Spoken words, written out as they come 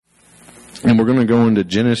And we're going to go into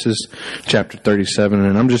Genesis chapter 37,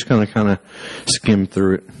 and I'm just going to kind of skim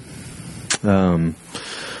through it.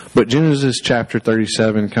 But Genesis chapter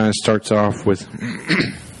 37 kind of starts off with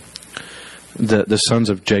the sons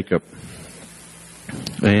of Jacob.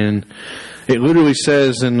 And it literally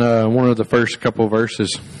says in one of the first couple of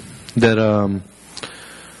verses that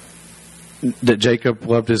Jacob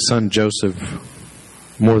loved his son Joseph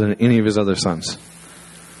more than any of his other sons.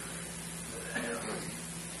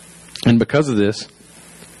 And because of this,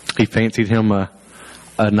 he fancied him a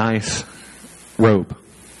nice robe.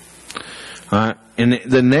 And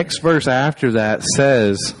the next verse after that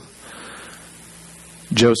says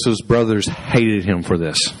Joseph's brothers hated him for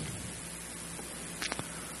this.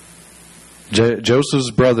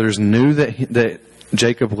 Joseph's brothers knew that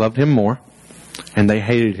Jacob loved him more, and they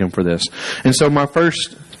hated him for this. And so my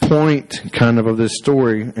first point kind of this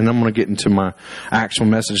story, and I'm going to get into my actual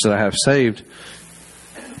message that I have saved,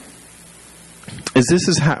 is this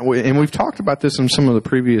is how, and we've talked about this in some of the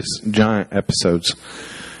previous Giant episodes,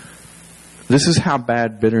 this is how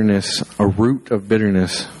bad bitterness, a root of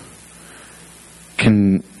bitterness,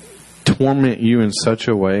 can torment you in such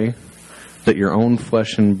a way that your own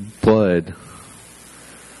flesh and blood,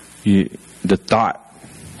 the thought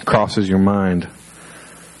crosses your mind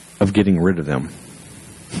of getting rid of them.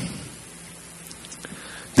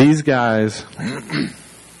 These guys,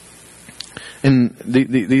 and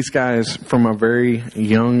these guys from a very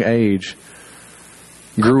young age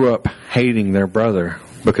grew up hating their brother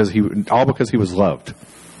because he was loved.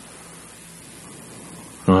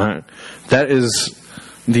 All right, that is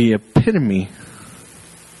the epitome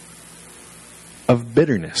of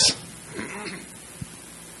bitterness.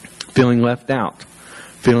 Feeling left out.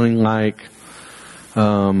 Feeling like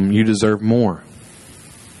you deserve more.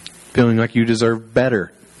 Feeling like you deserve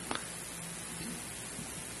better.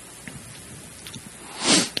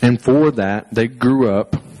 And for that, they grew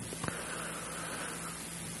up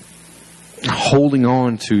holding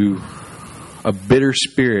on to a bitter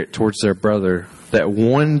spirit towards their brother that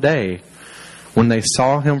one day, when they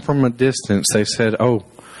saw him from a distance, they said, "Oh,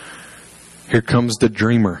 here comes the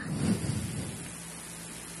dreamer."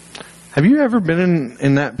 Have you ever been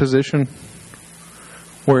in that position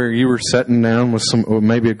where you were sitting down with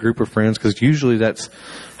maybe a group of friends? Because usually that's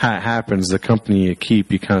how it happens. The company you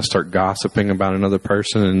keep, you kind of start gossiping about another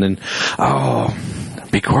person, and then, "Oh,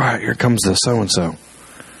 be quiet, here comes the so-and-so.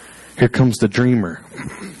 Here comes the dreamer.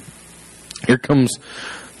 Here comes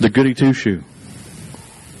the goody two-shoe."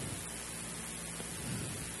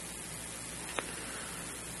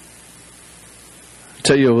 I'll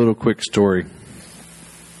tell you a little quick story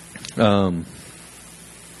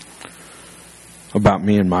about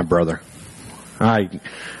me and my brother. I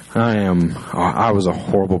was a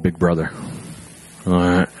horrible big brother. All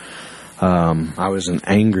right. I was an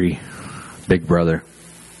angry big brother,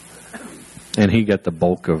 and he got the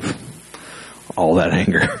bulk of all that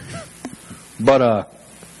anger. But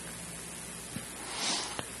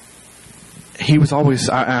he was always,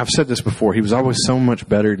 I've said this before, he was always so much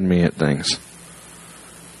better than me at things.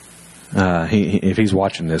 If he's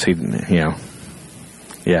watching this, I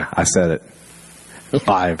said it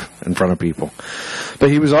live in front of people. But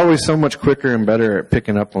he was always so much quicker and better at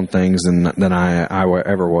picking up on things than I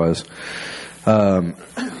ever was. And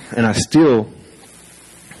I still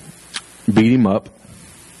beat him up,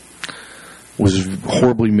 was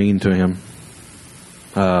horribly mean to him,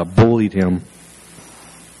 bullied him,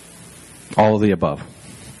 all of the above.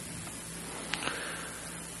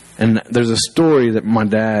 And there's a story that my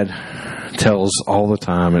dad tells all the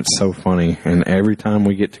time. It's so funny. And every time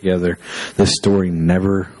we get together, this story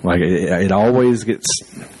never, it always gets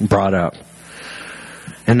brought up.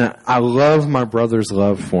 And I love my brother's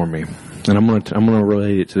love for me. And I'm going to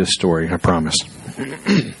relate it to this story, I promise.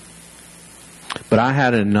 But I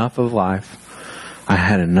had enough of life. I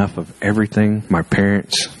had enough of everything. My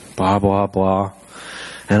parents, blah, blah, blah.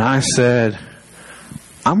 And I said,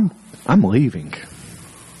 I'm leaving.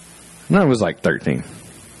 And I was like 13.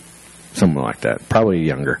 Something like that. Probably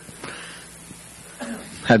younger.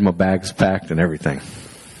 Had my bags packed and everything.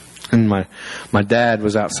 And my dad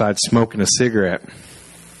was outside smoking a cigarette.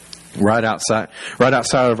 Right outside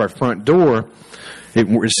of our front door.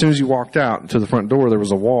 As soon as you walked out to the front door, there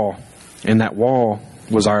was a wall. And that wall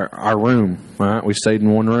was our room. Right? We stayed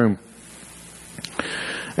in one room.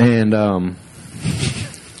 And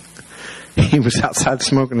he was outside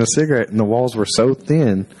smoking a cigarette, and the walls were so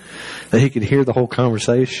thin that he could hear the whole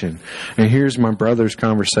conversation. And here's my brother's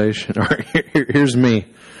conversation. Or here's me.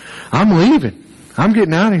 I'm leaving. I'm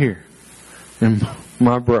getting out of here. And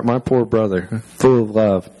my poor brother, full of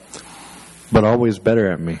love, but always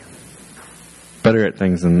better at me. better at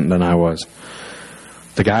things than I was.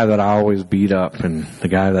 The guy that I always beat up, and the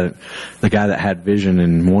guy that had vision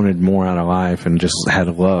and wanted more out of life and just had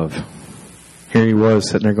love. Here he was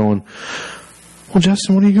sitting there going, well,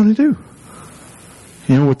 Justin, what are you going to do?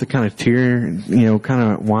 You know, with the kind of tear, you know, kind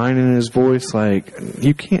of whine in his voice, like,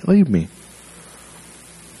 you can't leave me.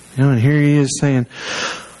 You know, and here he is saying,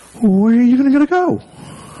 well, where are you going to go?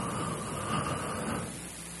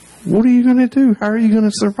 What are you going to do? How are you going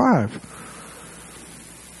to survive?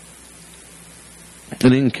 I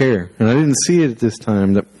didn't care. And I didn't see it at this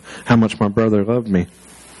time, that how much my brother loved me.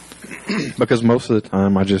 Because most of the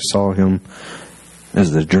time I just saw him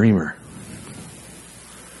as the dreamer.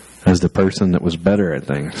 As the person that was better at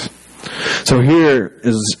things. So here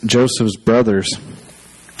is Joseph's brothers.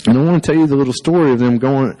 And I want to tell you the little story of them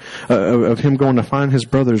going, of him going to find his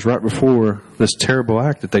brothers right before this terrible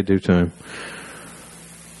act that they do to him.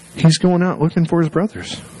 He's going out looking for his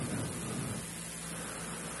brothers.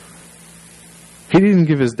 He didn't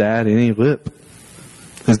give his dad any lip.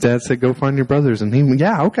 His dad said, go find your brothers. And he went,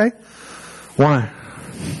 yeah, okay. Why?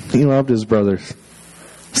 He loved his brothers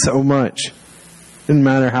so much. Didn't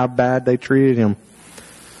matter how bad they treated him.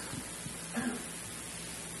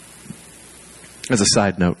 As a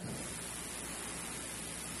side note,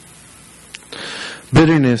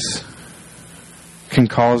 bitterness can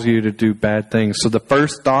cause you to do bad things. So the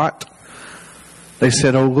first thought, they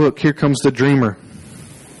said, oh, look, here comes the dreamer.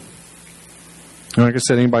 And like I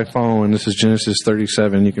said, anybody following, this is Genesis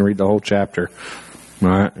 37. You can read the whole chapter. All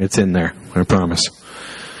right, it's in there, I promise.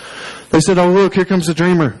 They said, oh, look, here comes the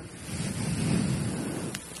dreamer.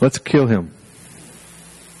 Let's kill him.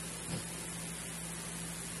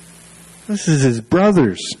 This is his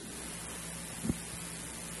brothers.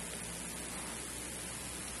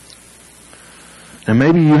 And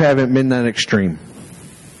maybe you haven't been that extreme.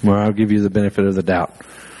 Well, I'll give you the benefit of the doubt.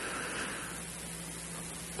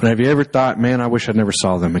 But have you ever thought, man, I wish I never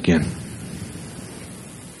saw them again?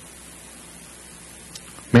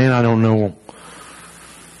 Man, I don't know.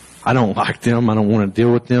 I don't like them. I don't want to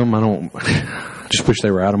deal with them. I just wish they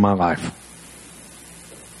were out of my life.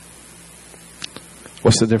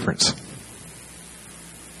 What's the difference?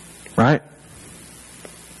 Right?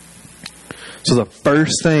 So the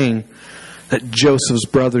first thing that Joseph's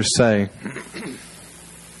brothers say,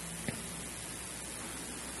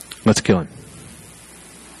 let's kill him.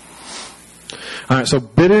 All right, so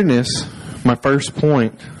bitterness, my first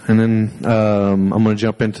point, and then I'm going to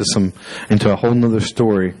jump into a whole nother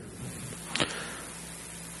story.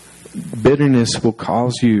 Bitterness will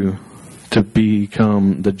cause you to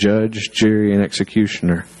become the judge, jury, and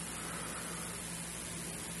executioner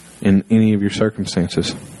in any of your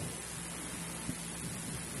circumstances.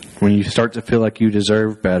 When you start to feel like you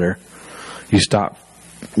deserve better, you stop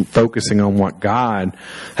focusing on what God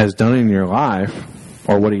has done in your life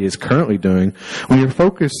or what He is currently doing. When you're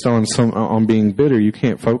focused on being bitter, you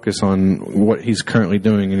can't focus on what He's currently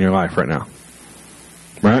doing in your life right now.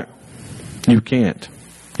 Right? You can't.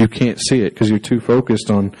 You can't see it because you're too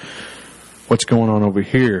focused on what's going on over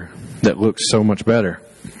here that looks so much better.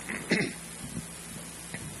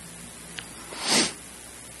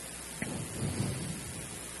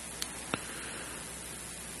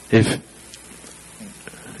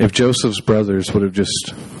 If Joseph's brothers would have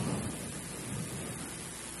just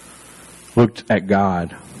looked at God,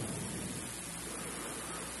 the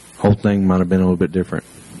whole thing might have been a little bit different.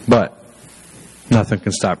 But nothing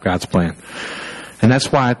can stop God's plan. And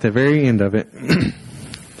that's why at the very end of it,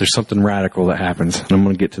 there's something radical that happens. And I'm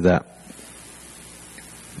going to get to that.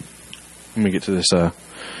 Let me get to this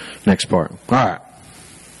next part. All right.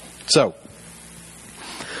 So,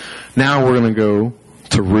 now we're going to go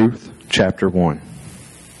to Ruth chapter 1.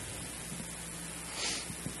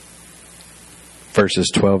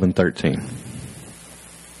 Verses 12 and 13.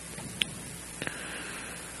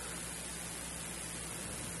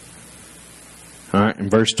 All right, in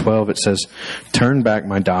verse 12 it says, "Turn back,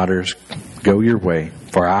 my daughters, go your way,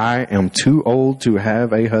 for I am too old to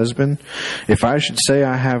have a husband. If I should say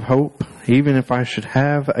I have hope, even if I should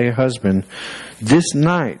have a husband this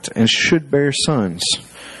night and should bear sons,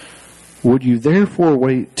 would you therefore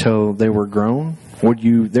wait till they were grown? Would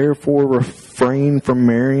you therefore refrain from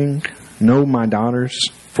marrying? No, my daughters,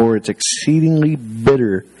 for it's exceedingly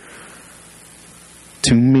bitter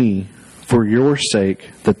to me for your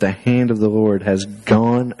sake that the hand of the Lord has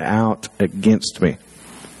gone out against me."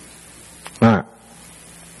 All right.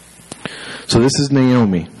 So this is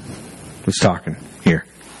Naomi who's talking here.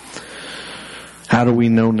 How do we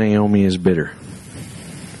know Naomi is bitter?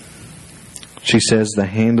 She says, the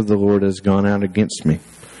hand of the Lord has gone out against me.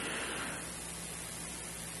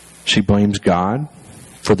 She blames God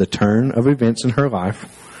for the turn of events in her life,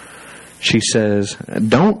 she says,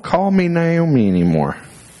 don't call me Naomi anymore.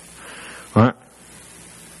 All right?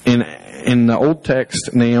 In the old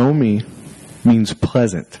text, Naomi means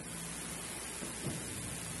pleasant.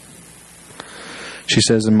 She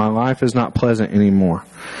says, and my life is not pleasant anymore.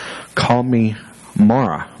 Call me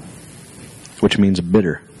Mara, which means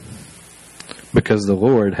bitter, because the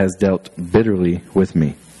Lord has dealt bitterly with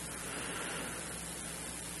me.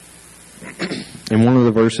 In one of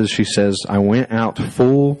the verses she says, I went out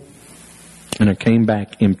full and I came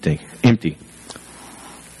back empty.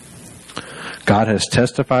 God has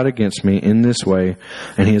testified against me in this way,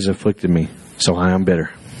 and He has afflicted me, so I am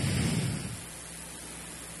bitter.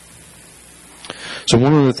 So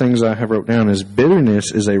one of the things I have wrote down is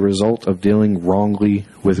bitterness is a result of dealing wrongly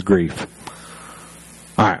with grief.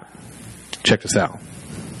 All right, check this out.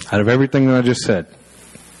 Out of everything that I just said,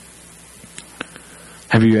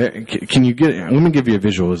 let me give you a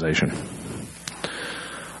visualization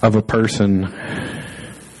of a person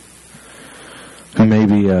who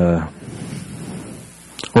maybe,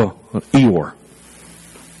 Eeyore.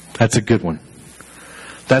 That's a good one.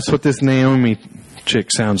 That's what this Naomi chick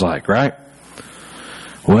sounds like, right?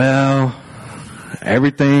 Well,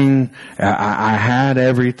 everything, I had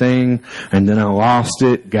everything, and then I lost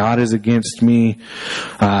it. God is against me.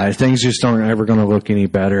 Things just aren't ever going to look any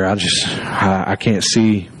better. I can't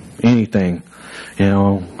see anything.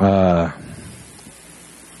 Have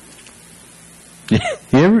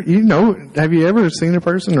you ever seen a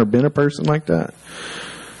person or been a person like that?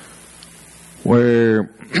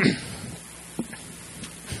 Where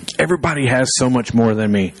everybody has so much more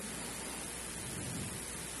than me.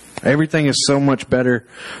 Everything is so much better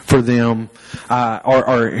for them.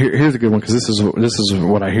 Here's a good one, because this is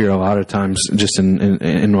what I hear a lot of times just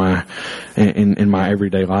in my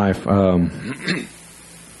everyday life.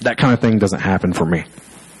 That kind of thing doesn't happen for me.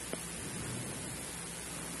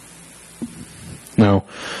 No,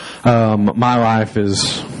 my life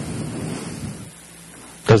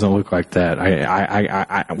doesn't look like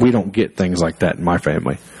that. We don't get things like that in my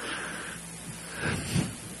family.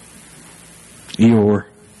 Eeyore.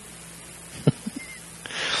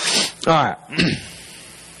 All right.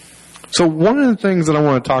 So one of the things that I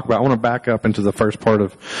want to talk about, I want to back up into the first part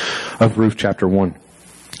of Ruth chapter 1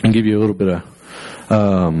 and give you a little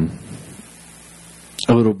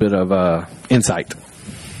bit of insight.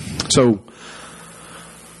 So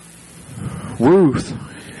Ruth,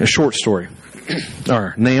 a short story.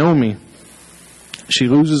 Or Naomi, she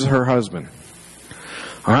loses her husband.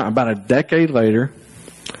 All right, about a decade later,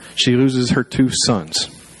 she loses her 2 sons.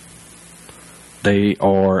 They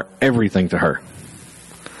are everything to her.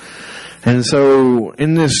 And so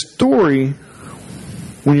in this story,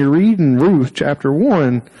 when you're reading Ruth chapter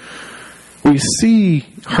 1, we see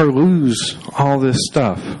her lose all this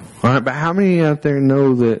stuff. All right, but how many out there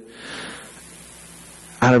know that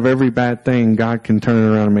out of every bad thing, God can turn it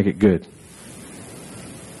around and make it good?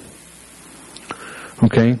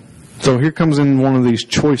 Okay? So here comes in one of these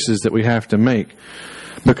choices that we have to make.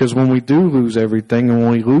 Because when we do lose everything, and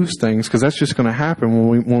when we lose things, because that's just going to happen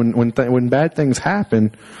when bad things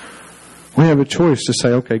happen, we have a choice to say,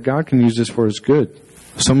 okay, God can use this for His good.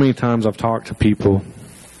 So many times I've talked to people,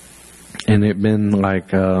 and it been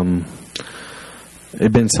like,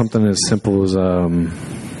 it been something as simple as,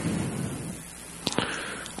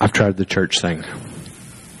 I've tried the church thing.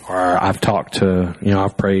 Or I've talked to,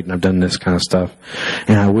 I've prayed and I've done this kind of stuff.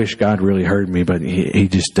 And I wish God really heard me, but He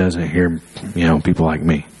just doesn't hear, people like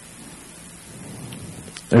me.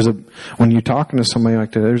 When you're talking to somebody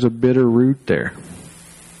like that, there's a bitter root there.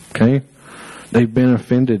 Okay? They've been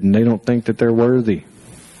offended and they don't think that they're worthy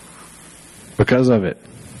because of it.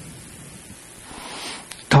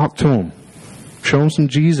 Talk to them. Show them some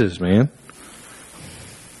Jesus, man.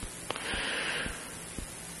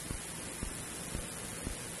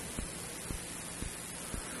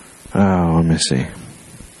 Let me see.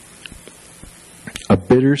 A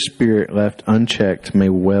bitter spirit left unchecked may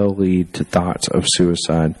well lead to thoughts of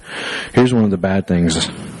suicide. Here's one of the bad things,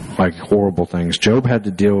 like horrible things. Job had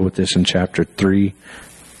to deal with this in chapter 3,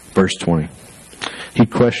 verse 20. He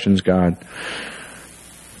questions God.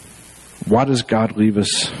 Why does God leave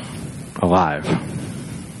us alive?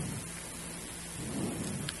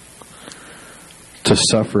 To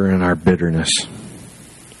suffer in our bitterness.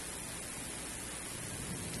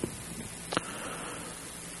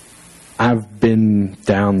 I've been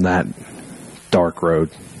down that dark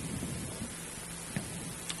road.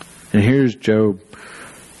 And here's Job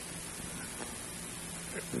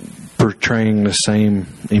portraying the same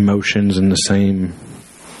emotions and the same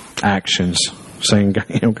actions, saying,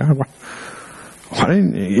 God, why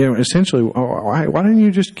didn't essentially, why didn't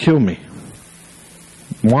you just kill me?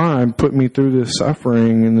 Why put me through this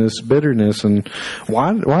suffering and this bitterness? And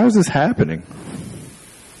why is this happening?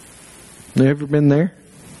 You ever been there?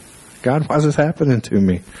 God, why is this happening to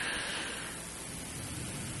me?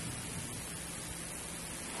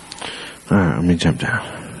 All right, let me jump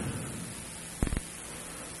down.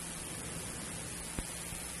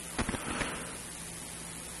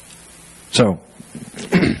 So,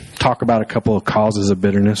 talk about a couple of causes of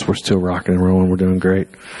bitterness. We're still rocking and rolling. We're doing great.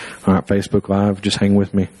 All right, Facebook Live, just hang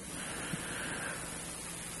with me.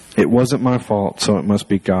 It wasn't my fault, so it must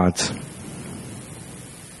be God's.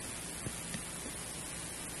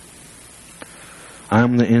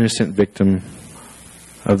 I'm the innocent victim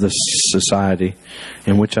of the society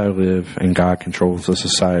in which I live, and God controls the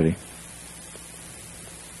society.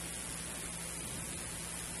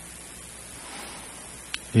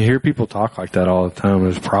 You hear people talk like that all the time.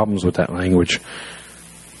 There's problems with that language.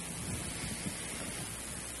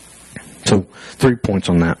 So, 3 points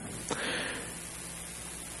on that.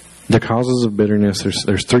 The causes of bitterness,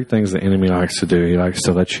 there's 3 things the enemy likes to do. He likes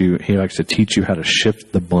to teach you how to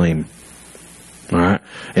shift the blame. All right?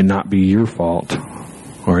 And not be your fault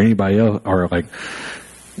or anybody else, or like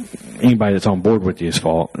anybody that's on board with you's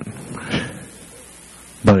fault.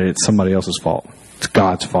 But it's somebody else's fault. It's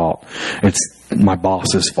God's fault. It's my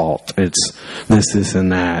boss's fault. It's this,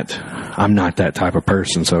 and that. I'm not that type of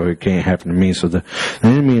person, so it can't happen to me. So the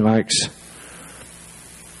enemy likes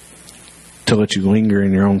to let you linger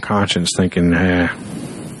in your own conscience thinking,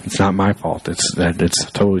 it's not my fault. It's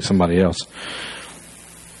totally somebody else.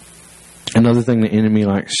 Another thing the enemy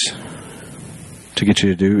likes to get you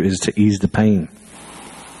to do is to ease the pain.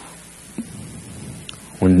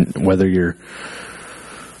 Whether you're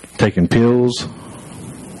taking pills,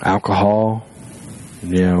 alcohol,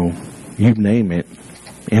 you name it,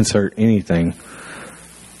 insert anything,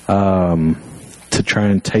 to try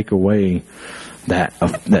and take away that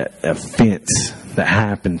offense that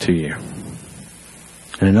happened to you.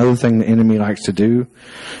 And another thing the enemy likes to do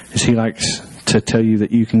is he likes to tell you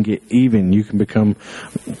that you can get even. You can become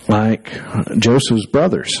like Joseph's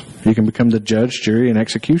brothers. You can become the judge, jury, and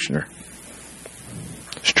executioner.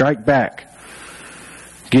 Strike back.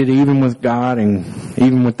 Get even with God and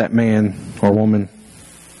even with that man or woman.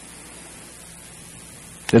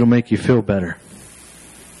 It'll make you feel better.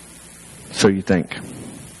 So you think.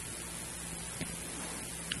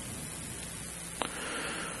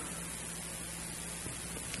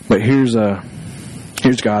 But here's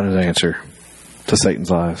God's answer to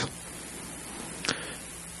Satan's lies.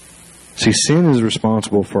 See, sin is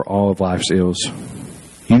responsible for all of life's ills.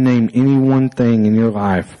 You name any one thing in your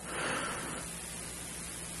life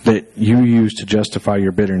that you use to justify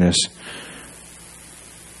your bitterness,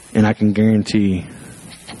 and I can guarantee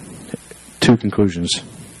 2 conclusions.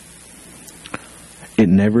 It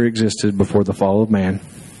never existed before the fall of man,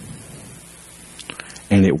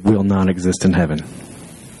 and it will not exist in heaven.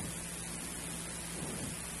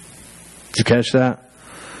 Did you catch that?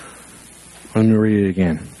 Let me read it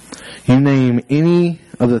again. You name any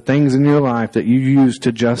of the things in your life that you use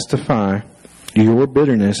to justify your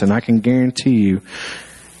bitterness, and I can guarantee you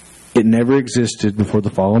it never existed before the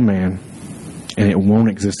fall of man, and it won't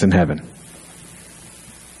exist in heaven.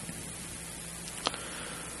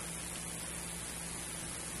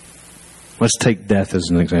 Let's take death as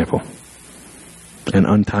an example. An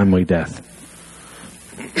untimely death.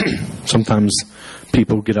 Sometimes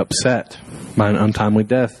people get upset by an untimely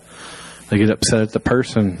death. They get upset at the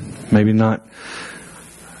person, maybe not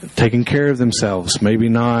taking care of themselves, maybe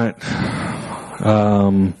not,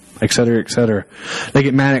 et cetera, et cetera. They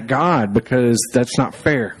get mad at God because that's not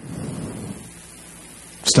fair.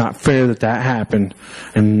 It's not fair that happened,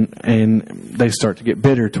 and they start to get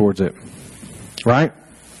bitter towards it. Right?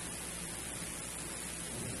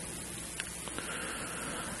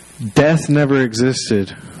 Death never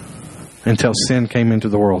existed until sin came into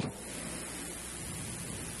the world.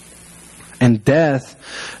 And death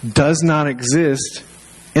does not exist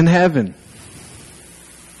in heaven.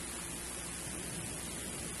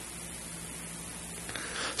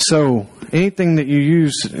 So, anything that you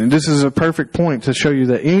use, this is a perfect point to show you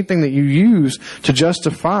that anything that you use to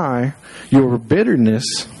justify your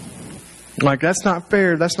bitterness, like, that's not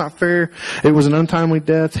fair, it was an untimely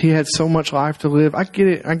death, he had so much life to live, I get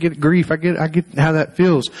it, grief, I get how that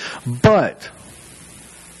feels. But,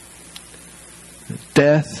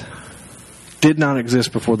 death did not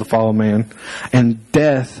exist before the fall of man, and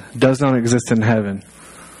death does not exist in heaven.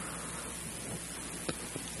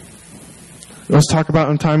 Let's talk about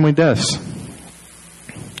untimely deaths.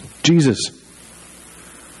 Jesus.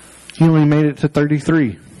 He only made it to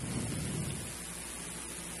 33.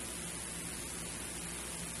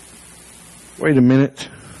 wait a minute.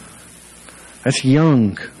 That's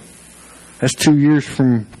young. That's 2 years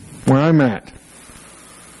from where I'm at.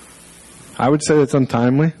 I would say it's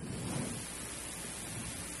untimely.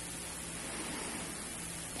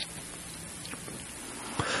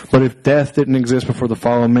 But if death didn't exist before the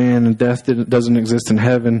fall of man and death doesn't exist in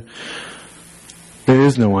heaven, there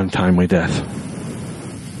is no untimely death.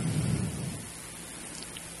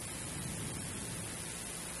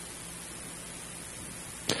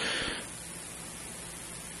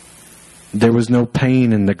 There was no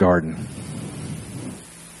pain in the garden.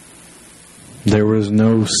 There was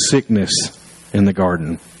no sickness in the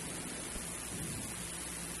garden.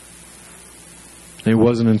 It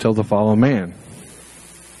wasn't until the fall of man.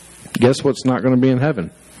 Guess what's not going to be in heaven?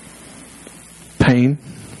 Pain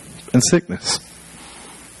and sickness.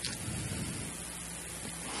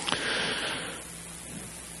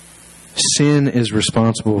 Sin is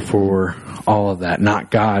responsible for all of that, not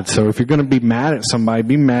God. So if you're going to be mad at somebody,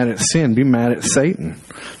 be mad at sin, be mad at Satan.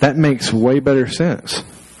 That makes way better sense.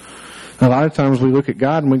 A lot of times we look at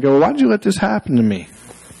God and we go, why'd you let this happen to me?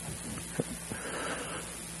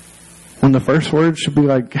 When the first word should be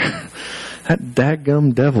like, that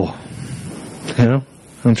dadgum devil. You know?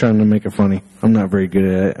 I'm trying to make it funny. I'm not very good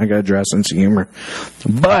at it. I got a dry sense of humor.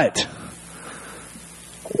 But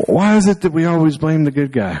why is it that we always blame the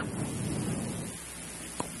good guy?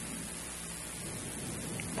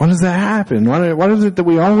 Why does that happen? Why is it that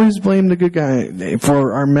we always blame the good guy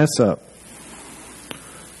for our mess up?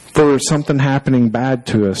 For something happening bad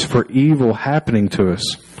to us, for evil happening to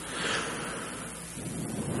us.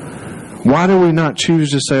 Why do we not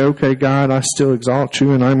choose to say, okay, God, I still exalt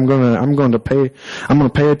you, and I'm going to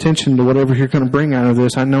pay attention to whatever you're going to bring out of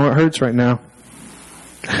this. I know it hurts right now,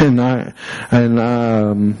 and I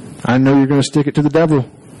know you're going to stick it to the devil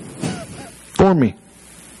for me.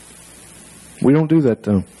 We don't do that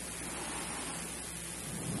though.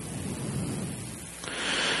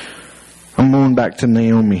 I'm going back to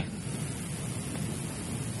Naomi.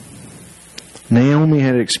 Naomi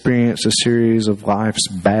had experienced a series of life's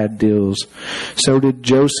bad deals. So did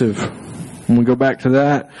Joseph. When we go back to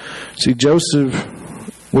that, see, Joseph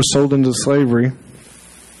was sold into slavery.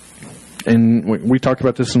 And we talked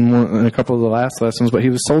about this in a couple of the last lessons, but he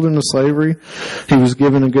was sold into slavery. He was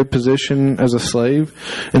given a good position as a slave.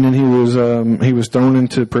 And then he was thrown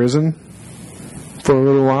into prison for a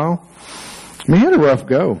little while. I mean, he had a rough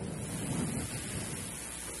go.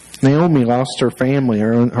 Naomi lost her family,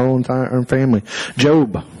 her entire family.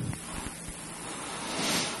 Job,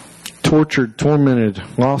 tortured, tormented,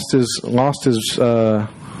 lost his livestock,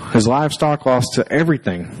 lost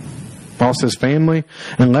everything, lost his family,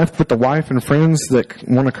 and left with the wife and friends that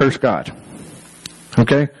want to curse God.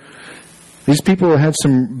 Okay, these people had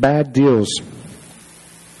some bad deals.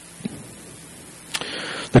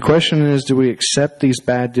 The question is, do we accept these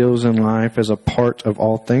bad deals in life as a part of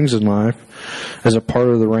all things in life, as a part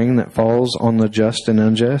of the rain that falls on the just and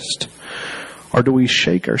unjust? Or do we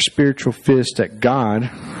shake our spiritual fist at God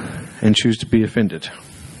and choose to be offended?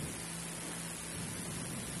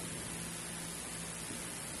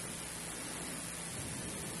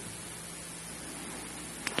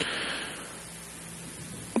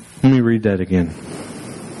 Let me read that again.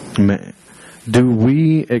 Do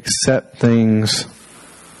we accept things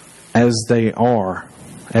as they are,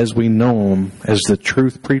 as we know them, as the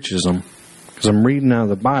truth preaches them? Because I'm reading out of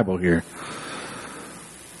the Bible here.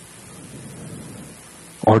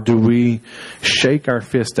 Or do we shake our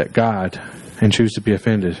fist at God and choose to be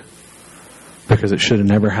offended because it should have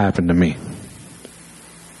never happened to me?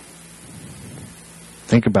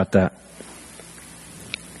 Think about that.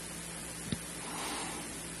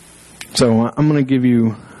 So I'm going to give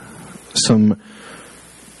you some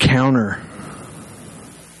counter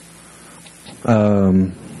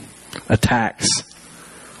attacks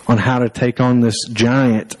on how to take on this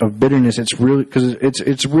giant of bitterness. It's really, because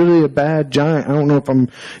it's really a bad giant. I don't know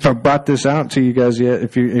if I brought this out to you guys yet,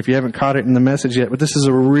 if you haven't caught it in the message yet, but this is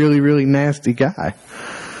a really, really nasty guy.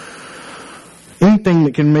 Anything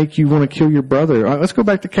that can make you want to kill your brother. Let's go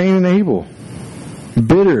back to Cain and Abel.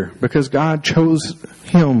 Bitter because God chose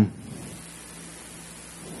him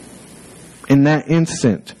in that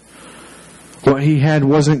instant. What he had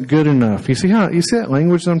wasn't good enough. You see that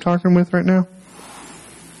language that I'm talking with right now?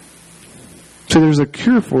 So there's a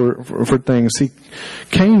cure for things. See,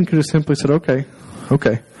 Cain could have simply said, "Okay,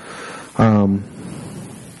 I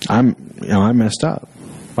messed up.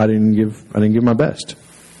 I didn't give my best."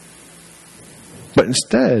 But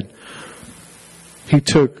instead,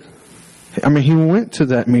 he went to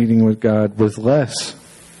that meeting with God with less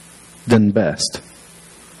than best,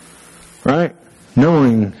 right?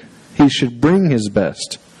 Knowing he should bring his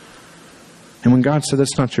best. And when God said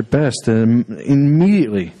that's not your best, then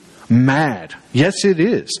immediately mad. Yes, it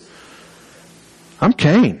is. I'm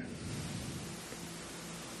Cain.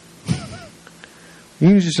 You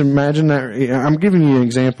can just imagine that. I'm giving you an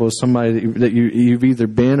example of somebody that you've either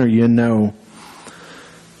been or you know.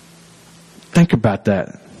 Think about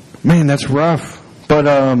that. Man, that's rough. But,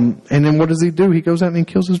 and then what does he do? He goes out and he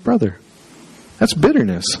kills his brother. That's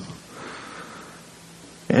bitterness.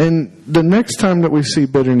 And the next time that we see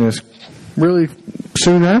bitterness, really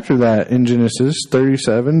soon after that in Genesis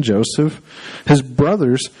 37, Joseph, his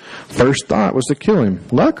brother's first thought was to kill him.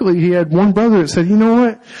 Luckily, he had one brother that said, you know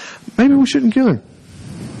what? Maybe we shouldn't kill him.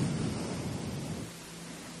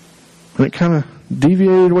 And it kind of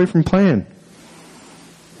deviated away from plan.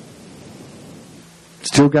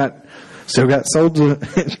 Still got sold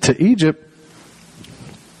to Egypt.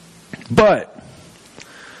 But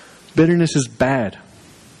bitterness is bad.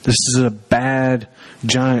 This is a bad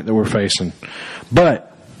giant that we're facing.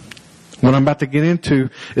 But what I'm about to get into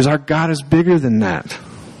is our God is bigger than that.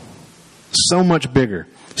 So much bigger.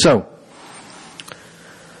 So,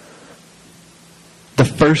 the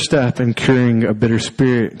first step in curing a bitter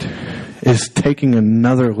spirit is taking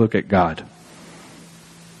another look at God.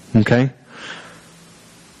 Okay?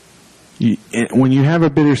 When you have a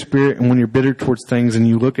bitter spirit and when you're bitter towards things and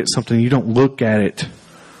you look at something, you don't look at it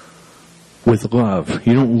with love.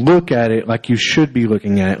 You don't look at it like you should be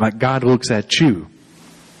looking at it, like God looks at you.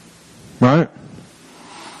 Right?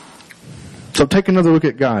 So take another look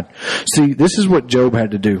at God. See, this is what Job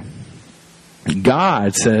had to do.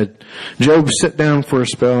 God said, Job, sit down for a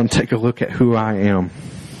spell and take a look at who I am.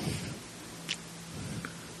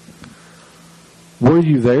 Were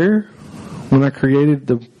you there when I created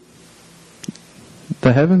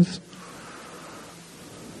the heavens?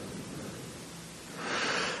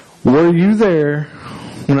 Were you there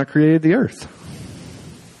when I created the earth?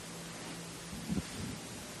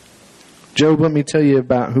 Job, let me tell you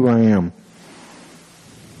about who I am.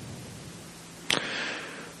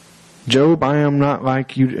 Job, I am not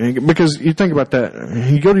like you. Because you think about that.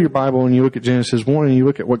 You go to your Bible and you look at Genesis 1 and you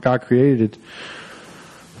look at what God created.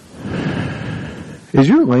 Is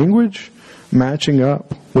your language matching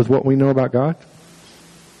up with what we know about God?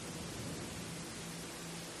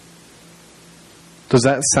 Does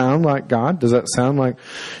that sound like God? Does that sound like...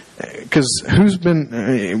 Because who's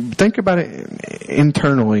been... Think about it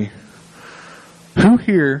internally. Who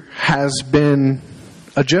here has been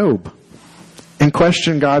a Job and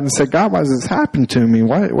questioned God and said, God, why has this happened to me?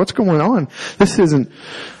 What's going on? This isn't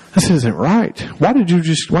right. Why didn't you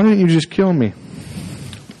just kill me?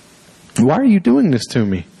 Why are you doing this to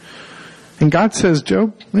me? And God says,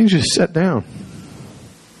 Job, I need you to sit down.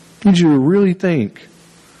 I need you to really think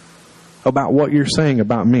about what you're saying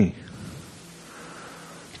about me.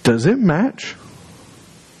 Does it match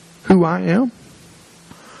who I am?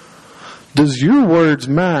 Does your words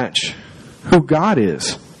match who God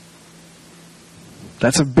is?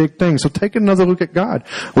 That's a big thing. So take another look at God.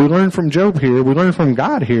 We learn from Job here. We learn from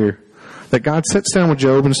God here that God sits down with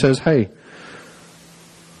Job and says, hey,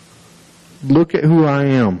 look at who I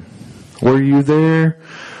am. Were you there?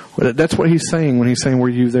 That's what he's saying when he's saying, were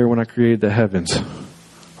you there when I created the heavens?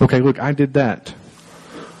 Okay, look, I did that.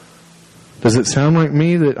 Does it sound like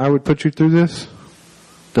me that I would put you through this?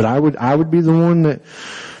 That I would be the one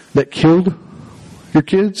that killed your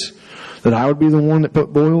kids? That I would be the one that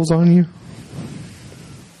put boils on you?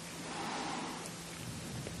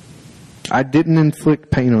 I didn't inflict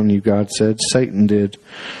pain on you, God said. Satan did.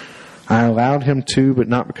 I allowed him to, but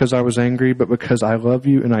not because I was angry, but because I love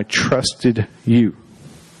you and I trusted you.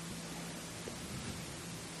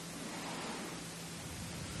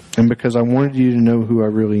 And because I wanted you to know who I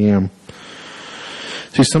really am.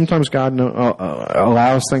 See, sometimes God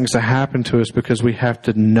allows things to happen to us because we have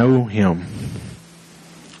to know Him.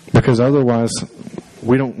 Because otherwise,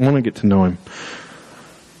 we don't want to get to know Him.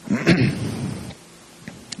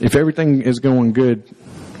 If everything is going good,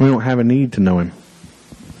 we don't have a need to know Him.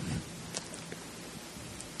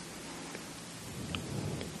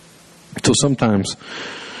 So sometimes,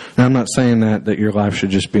 and I'm not saying that your life should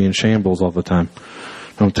just be in shambles all the time.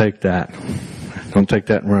 Don't take that. Don't take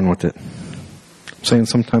that and run with it. I'm saying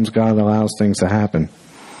sometimes God allows things to happen.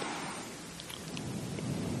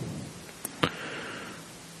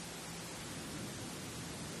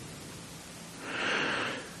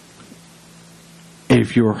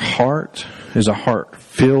 If your heart is a heart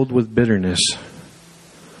filled with bitterness,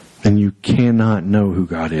 then you cannot know who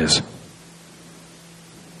God is.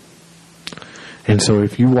 And so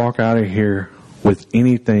if you walk out of here with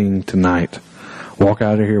anything tonight, walk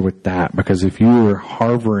out of here with that. Because if you are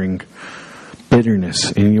harboring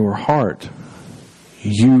bitterness in your heart,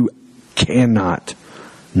 you cannot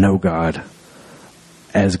know God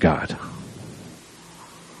as God.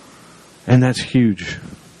 And that's huge.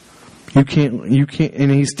 You can't,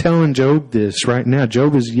 and he's telling Job this right now.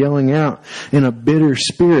 Job is yelling out in a bitter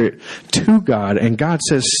spirit to God, and God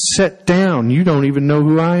says, "Sit down, you don't even know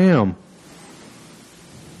who I am."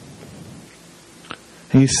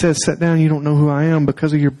 And he says, "Sit down, you don't know who I am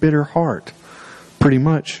because of your bitter heart." Pretty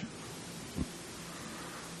much.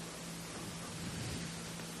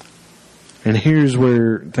 And here's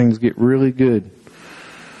where things get really good.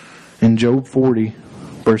 In Job 40,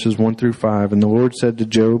 verses 1 through 5, and the Lord said to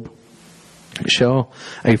Job, "Shall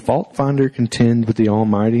a fault finder contend with the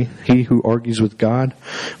Almighty? He who argues with God,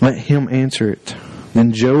 let him answer it."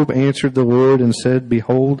 Then Job answered the Lord and said,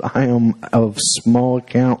 "Behold, I am of small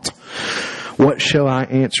account. What shall I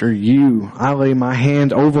answer you? I lay my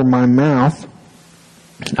hand over my mouth.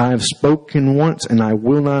 I have spoken once and I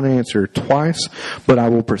will not answer, twice, but I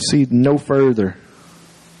will proceed no further."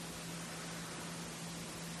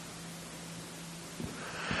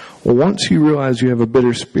 Well, once you realize you have a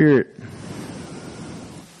bitter spirit,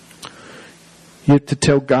 you have to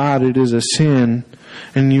tell God it is a sin,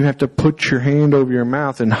 and you have to put your hand over your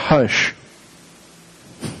mouth and hush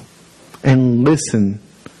and listen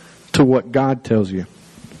to what God tells you.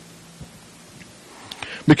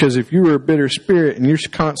 Because if you are a bitter spirit and you're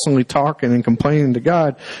constantly talking and complaining to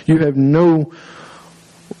God, you have no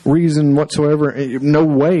reason whatsoever, no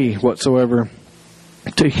way whatsoever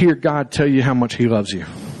to hear God tell you how much He loves you.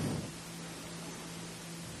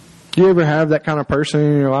 Do you ever have that kind of person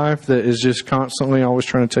in your life that is just constantly always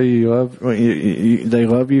trying to tell you they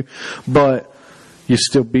love you, but you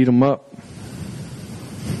still beat them up?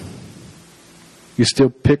 You still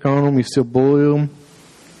pick on them, you still bully them,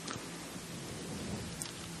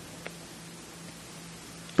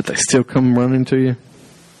 but they still come running to you?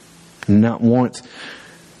 Not once.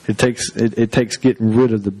 It takes getting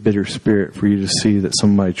rid of the bitter spirit for you to see that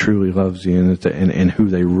somebody truly loves you and who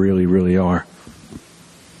they really, really are.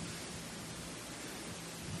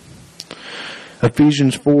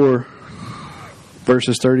 Ephesians 4,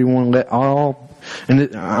 verses 31, let all,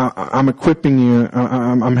 and I'm equipping you,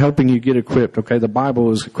 I'm helping you get equipped, okay? The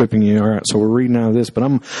Bible is equipping you, alright, so we're reading out of this, but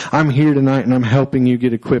I'm here tonight and I'm helping you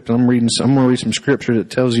get equipped. I'm going to read some scripture that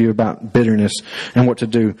tells you about bitterness and what to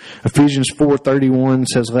do. Ephesians 4:31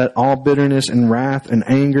 says, let all bitterness and wrath and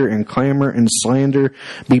anger and clamor and slander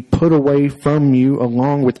be put away from you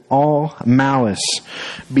along with all malice.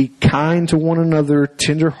 Be kind to one another,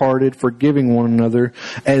 tender-hearted, forgiving one another,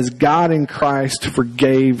 as God in Christ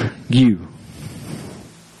forgave you.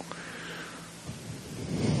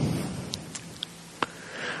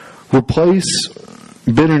 Replace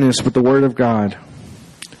bitterness with the Word of God.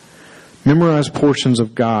 Memorize portions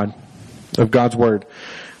of God's Word,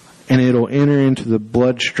 and it'll enter into the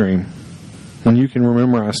bloodstream. When you can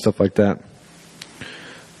memorize stuff like that,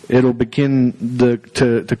 it'll begin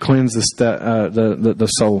to cleanse the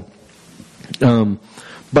soul.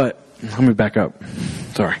 But let me back up.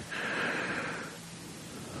 Sorry.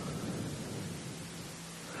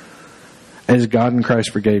 As God in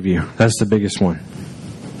Christ forgave you. That's the biggest one.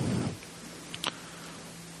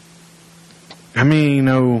 I mean, you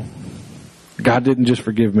know, God didn't just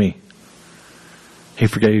forgive me. He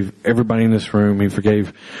forgave everybody in this room. He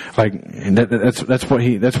forgave, that's what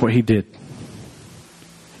he did.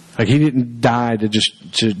 Like, He didn't die to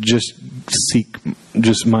just seek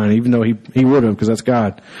just mine, even though he would have, because that's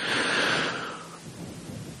God.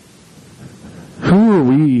 Who are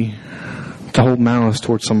we to hold malice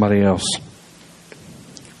towards somebody else?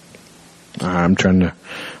 I'm trying to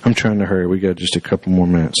hurry. We got just a couple more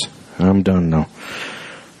minutes. I'm done now.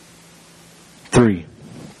 3.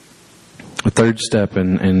 A third step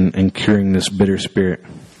in curing this bitter spirit.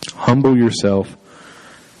 Humble yourself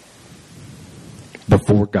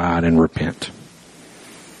before God and repent.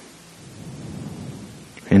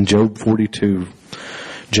 In Job 42,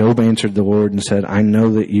 Job answered the Lord and said, I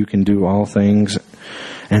know that you can do all things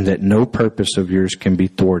and that no purpose of yours can be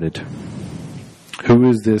thwarted. Who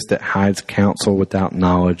is this that hides counsel without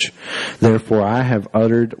knowledge? Therefore I have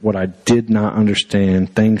uttered what I did not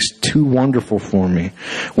understand, things too wonderful for me,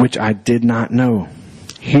 which I did not know.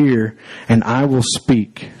 Hear, and I will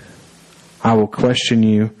speak. I will question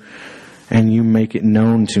you, and you make it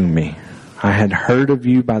known to me. I had heard of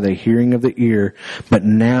you by the hearing of the ear, but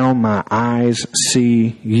now my eyes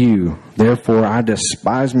see you. Therefore I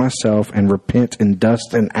despise myself and repent in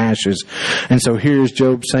dust and ashes. And so here's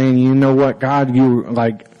Job saying, you know what, God,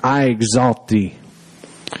 I exalt thee.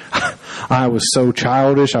 I was so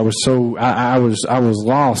childish. I was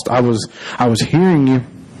lost. I was hearing you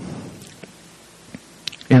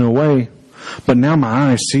in a way, but now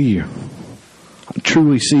my eyes see you. I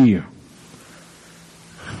truly see you.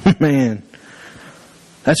 Man,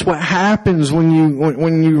 that's what happens when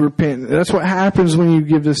you repent. That's what happens when you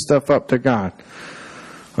give this stuff up to God.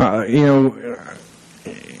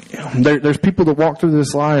 There's people that walk through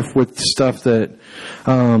this life with stuff that,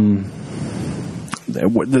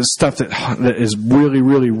 the stuff that is really,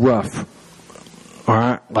 really rough. All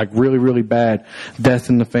right, like really, really bad. Death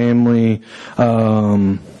in the family,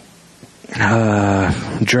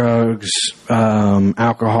 drugs,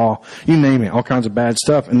 alcohol, you name it, all kinds of bad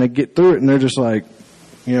stuff. And they get through it and they're just like,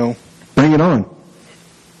 bring it on.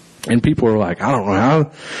 And people are like, I don't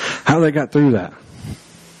know how they got through that.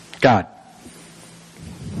 God.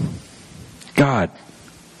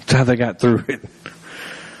 That's how they got through it.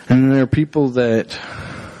 And there are people that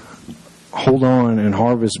hold on and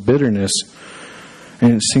harvest bitterness,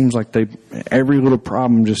 and it seems like every little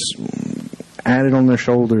problem just added on their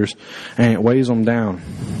shoulders, and it weighs them down.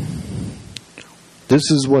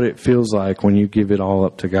 This is what it feels like when you give it all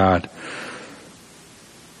up to God.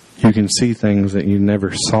 You can see things that you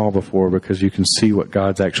never saw before because you can see what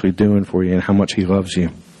God's actually doing for you and how much He loves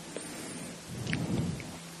you.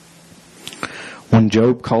 When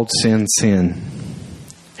Job called sin,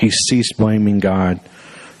 he ceased blaming God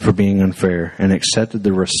for being unfair and accepted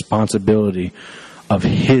the responsibility of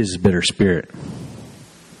his bitter spirit.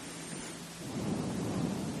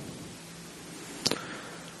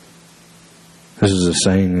 This is a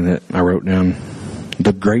saying that I wrote down.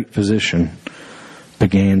 The great physician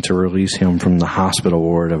began to release him from the hospital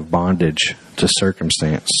ward of bondage to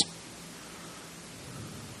circumstance.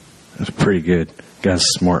 That's pretty good. Guy's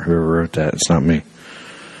smart, whoever wrote that. It's not me.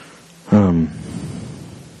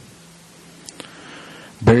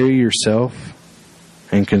 Bury yourself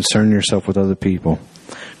and concern yourself with other people.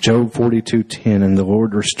 Job 42:10, and the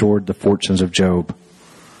Lord restored the fortunes of Job.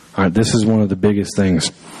 All right, this is one of the biggest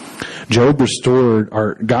things. God restored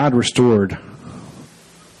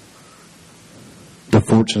the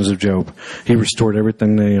fortunes of Job. He restored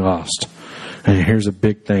everything that he lost. And here's a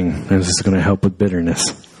big thing, and this is going to help with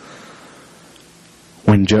bitterness.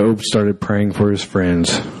 When Job started praying for his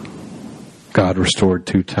friends, God restored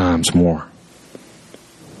 2 times more.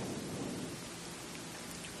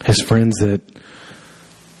 His friends that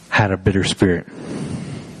had a bitter spirit.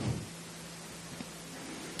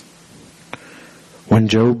 When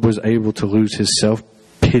Job was able to lose his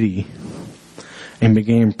self-pity and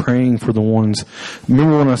began praying for the ones...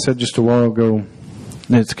 Remember when I said just a while ago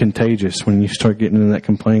that it's contagious when you start getting into that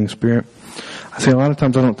complaining spirit? I say a lot of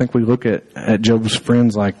times I don't think we look at Job's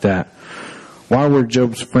friends like that. Why were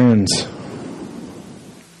Job's friends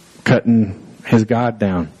cutting his God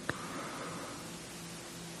down?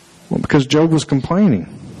 Well, because Job was complaining.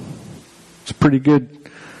 It's a pretty good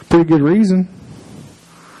reason.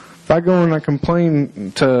 If I go and I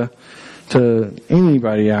complain to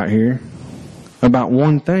anybody out here about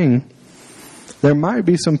one thing, there might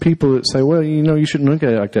be some people that say, well, you shouldn't look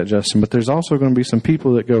at it like that, Justin. But there's also going to be some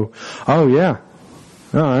people that go, oh yeah,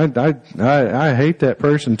 no, I hate that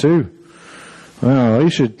person too. Well, we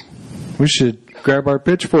should grab our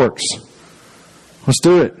pitchforks. Let's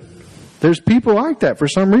do it. There's people like that for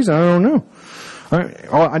some reason. I don't know.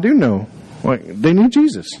 I do know. They need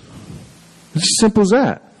Jesus. It's as simple as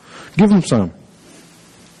that. Give them some.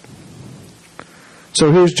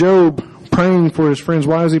 So here's Job praying for his friends.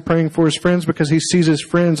 Why is he praying for his friends? Because he sees his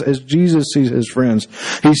friends as Jesus sees his friends.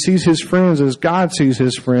 He sees his friends as God sees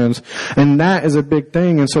his friends. And that is a big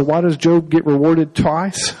thing. And so why does Job get rewarded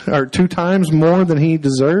 2 times more than he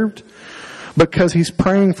deserved? Because he's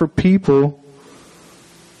praying for people.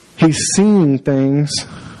 He's seeing things.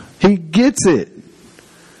 He gets it.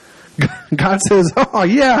 God says, oh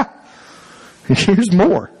yeah, here's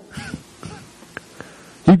more.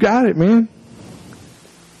 You got it, man.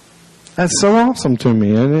 That's so awesome to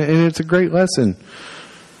me, and it's a great lesson.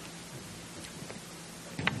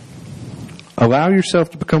 Allow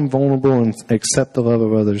yourself to become vulnerable and accept the love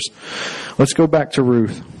of others. Let's go back to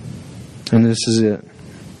Ruth, and this is it.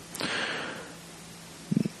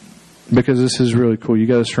 Because this is really cool. You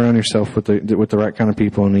got to surround yourself with the right kind of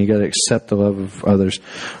people, and you got to accept the love of others.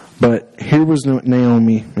 But here was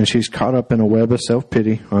Naomi, and she's caught up in a web of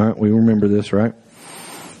self-pity. All right, we remember this, right?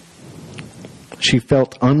 She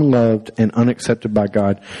felt unloved and unaccepted by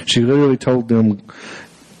God. She literally told them,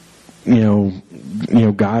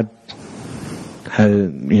 God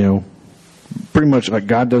had, pretty much like,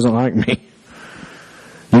 God doesn't like me.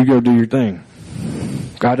 You go do your thing.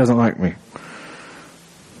 God doesn't like me.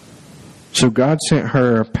 So God sent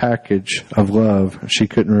her a package of love she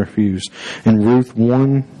couldn't refuse. In Ruth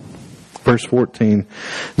 1, Verse 14,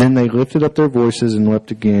 then they lifted up their voices and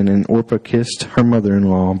wept again, and Orpah kissed her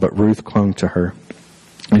mother-in-law, but Ruth clung to her.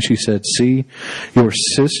 And she said, see, your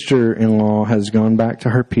sister-in-law has gone back to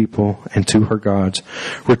her people and to her gods.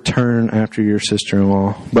 Return after your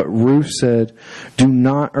sister-in-law. But Ruth said, do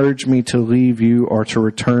not urge me to leave you or to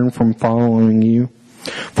return from following you.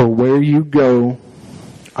 For where you go,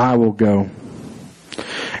 I will go.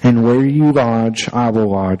 And where you lodge, I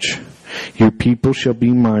will lodge. Your people shall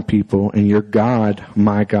be my people, and your God,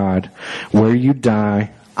 my God. Where you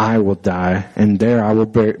die, I will die, and there I will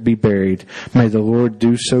be buried. May the Lord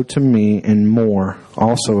do so to me and more,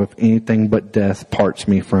 also if anything but death parts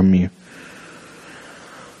me from you.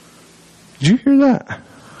 Did you hear that?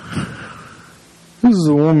 This is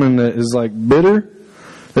a woman that is like bitter,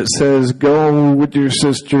 that says, go with your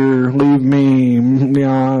sister, leave me,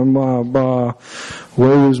 blah, blah, blah,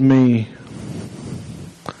 woe is me.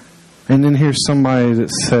 And then here's somebody that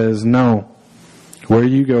says, no, where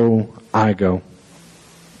you go, I go.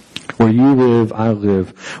 Where you live, I live.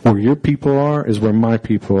 Where your people are is where my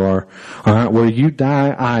people are. All right. Where you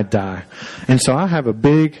die, I die. And so I have a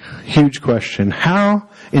big, huge question. How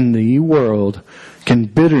in the world can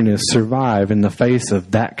bitterness survive in the face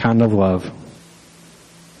of that kind of love?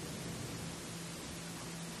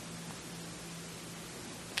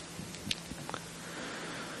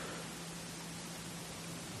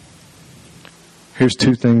 Here's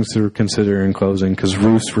two things to consider in closing, because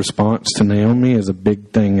Ruth's response to Naomi is a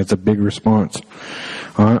big thing. It's a big response.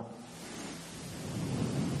 All right?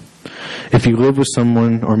 If you live with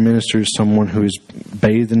someone or minister to someone who is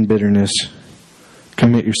bathed in bitterness,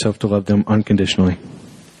 commit yourself to love them unconditionally.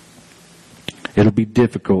 It'll be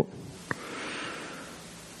difficult.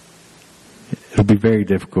 It'll be very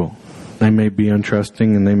difficult. They may be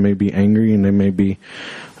untrusting, and they may be angry, and they may be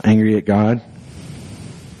angry at God.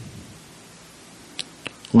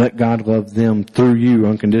 Let God love them through you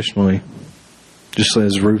unconditionally, just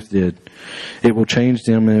as Ruth did. It will change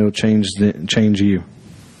them, and it will change you.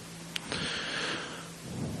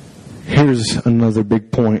 Here's another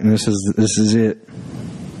big point, and this is it.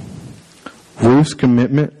 Ruth's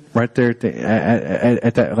commitment, right there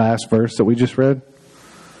at that last verse that we just read,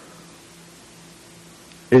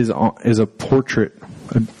 is a portrait,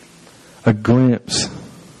 a glimpse,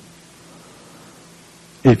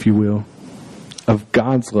 if you will, of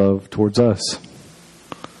God's love towards us.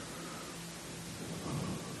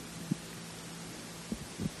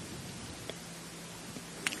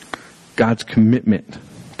 God's commitment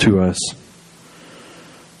to us.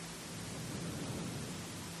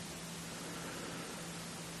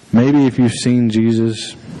 Maybe if you've seen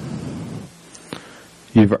Jesus,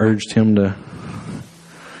 you've urged him to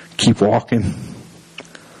keep walking.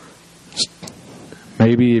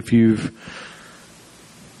 Maybe if you've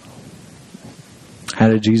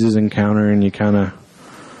had a Jesus encounter and you kind of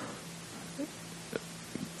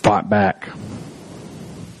fought back.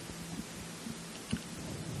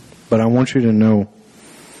 But I want you to know,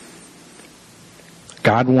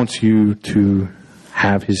 God wants you to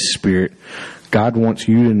have His Spirit. God wants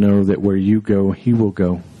you to know that where you go, He will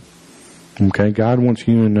go. Okay? God wants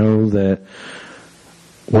you to know that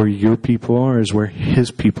where your people are is where His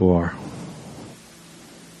people are.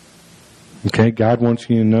 Okay? God wants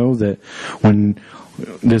you to know that when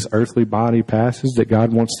this earthly body passes, that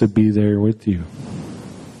God wants to be there with you.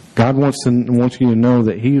 God wants you to know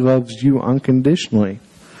that He loves you unconditionally.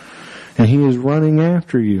 And He is running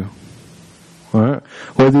after you. All right?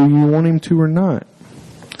 Whether you want Him to or not.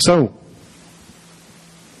 So,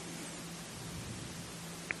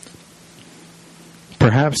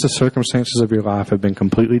 perhaps the circumstances of your life have been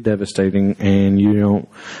completely devastating and you don't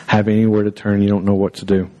have anywhere to turn. You don't know what to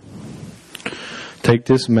do. Take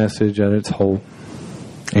this message at its whole.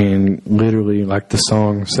 And literally, like the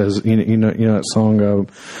song says, you know that song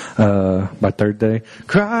by Third Day?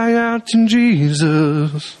 Cry out to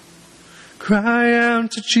Jesus. Cry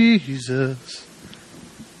out to Jesus.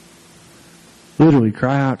 Literally,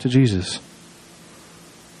 cry out to Jesus.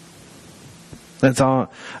 That's all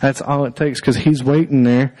it takes, because He's waiting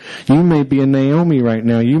there. You may be a Naomi right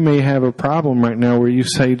now. You may have a problem right now where you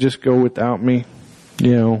say, just go without me.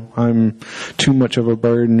 You know, I'm too much of a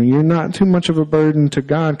burden. You're not too much of a burden to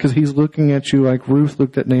God, because He's looking at you like Ruth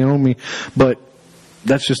looked at Naomi. But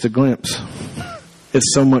that's just a glimpse.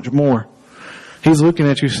 It's so much more. He's looking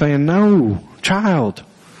at you saying, no, child,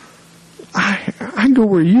 I go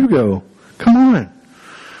where you go. Come on.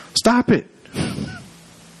 Stop it.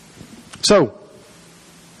 So,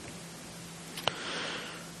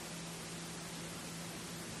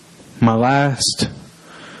 my last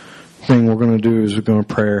thing we're going to do is we're going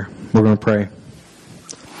to pray.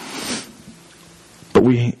 But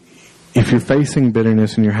if if you're facing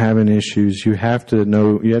bitterness and you're having issues, you have to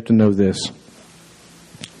know this.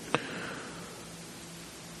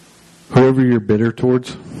 Whoever you're bitter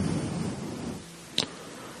towards,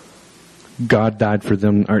 God died for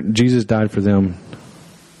them, or Jesus died for them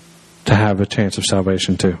to have a chance of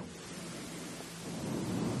salvation too.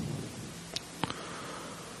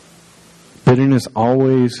 Bitterness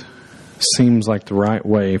always seems like the right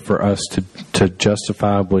way for us to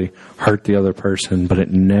justifiably hurt the other person, but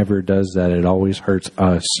it never does that. It always hurts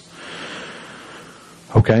us.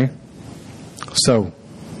 Okay? So,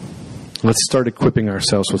 let's start equipping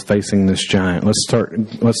ourselves with facing this giant. Let's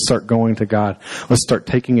start going to God. Let's start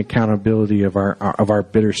taking accountability of our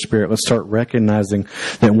bitter spirit. Let's start recognizing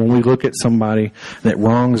that when we look at somebody that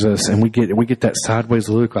wrongs us and we get that sideways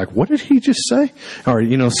look like, what did he just say? Or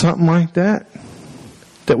something like that.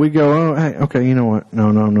 That we go, oh, hey, okay, you know what?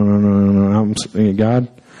 No. God,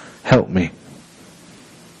 help me.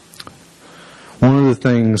 One of the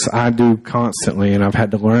things I do constantly, and I've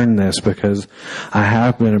had to learn this because I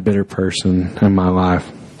have been a bitter person in my life,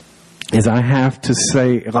 is I have to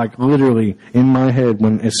say, like literally in my head,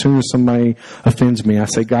 as soon as somebody offends me, I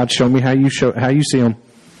say, God, show me how you see them.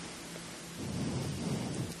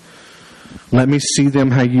 Let me see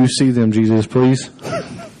them how you see them, Jesus, please.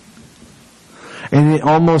 And it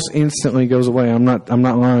almost instantly goes away. I'm not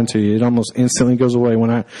lying to you. It almost instantly goes away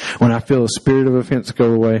when I feel a spirit of offense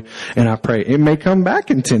go away and I pray. It may come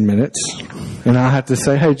back in 10 minutes and I'll have to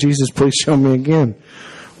say, hey, Jesus, please show me again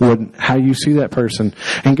how you see that person.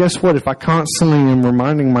 And guess what? If I constantly am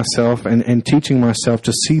reminding myself and teaching myself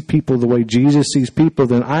to see people the way Jesus sees people,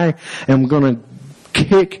 then I am going to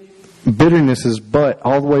kick bitterness's butt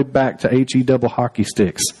all the way back to HE double hockey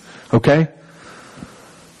sticks. Okay?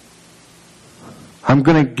 I'm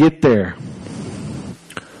going to get there.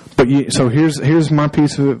 So here's my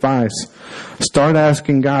piece of advice. Start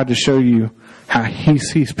asking God to show you how He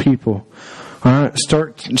sees people. All right?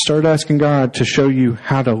 Start asking God to show you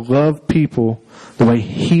how to love people the way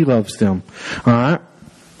He loves them. All right?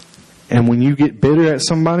 And when you get bitter at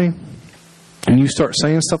somebody and you start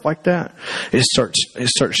saying stuff like that, it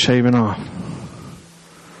starts shaving off.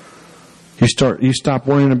 You stop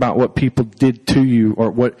worrying about what people did to you or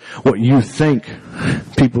what you think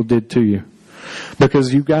people did to you.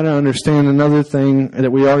 Because you've got to understand another thing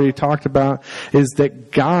that we already talked about is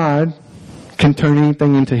that God can turn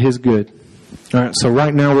anything into His good. All right, so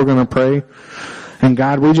right now we're going to pray. And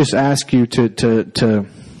God, we just ask you to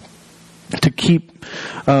keep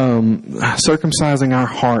circumcising our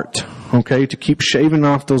heart. Okay, to keep shaving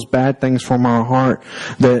off those bad things from our heart,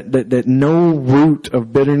 that no root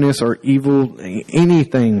of bitterness or evil,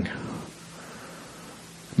 anything,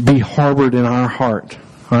 be harbored in our heart.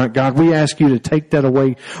 All right, God, we ask you to take that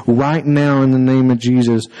away right now in the name of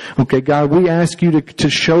Jesus. Okay, God, we ask you to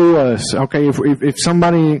show us. Okay, if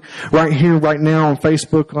somebody right here, right now on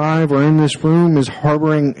Facebook Live or in this room is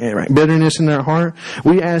harboring bitterness in their heart,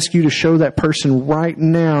 we ask you to show that person right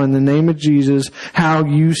now in the name of Jesus how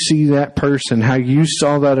you see that person, how you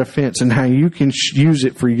saw that offense, and how you can use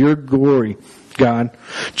it for your glory. God,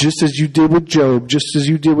 just as you did with Job, just as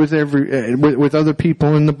you did with with other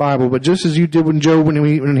people in the Bible, but just as you did with Job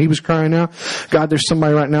when he was crying out, God, there's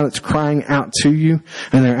somebody right now that's crying out to you,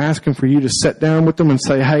 and they're asking for you to sit down with them and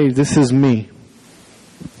say, hey, this is me.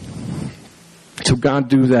 So God,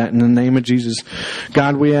 do that in the name of Jesus.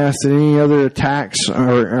 God, we ask that any other attacks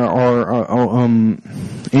or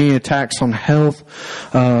any attacks on health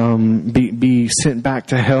be sent back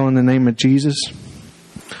to hell in the name of Jesus.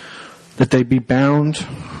 That they be bound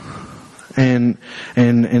and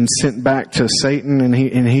sent back to Satan, and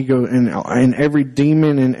he go and every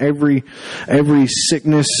demon and every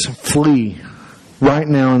sickness flee right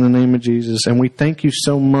now in the name of Jesus. And we thank you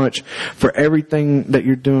so much for everything that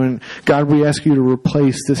you're doing. God, we ask you to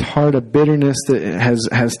replace this heart of bitterness that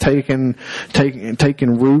has taken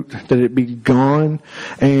root, that it be gone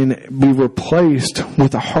and be replaced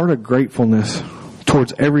with a heart of gratefulness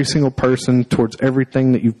towards every single person, towards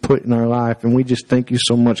everything that you've put in our life. And we just thank you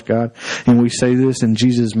so much, God. And we say this in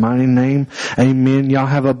Jesus' mighty name. Amen. Y'all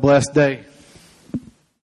have a blessed day.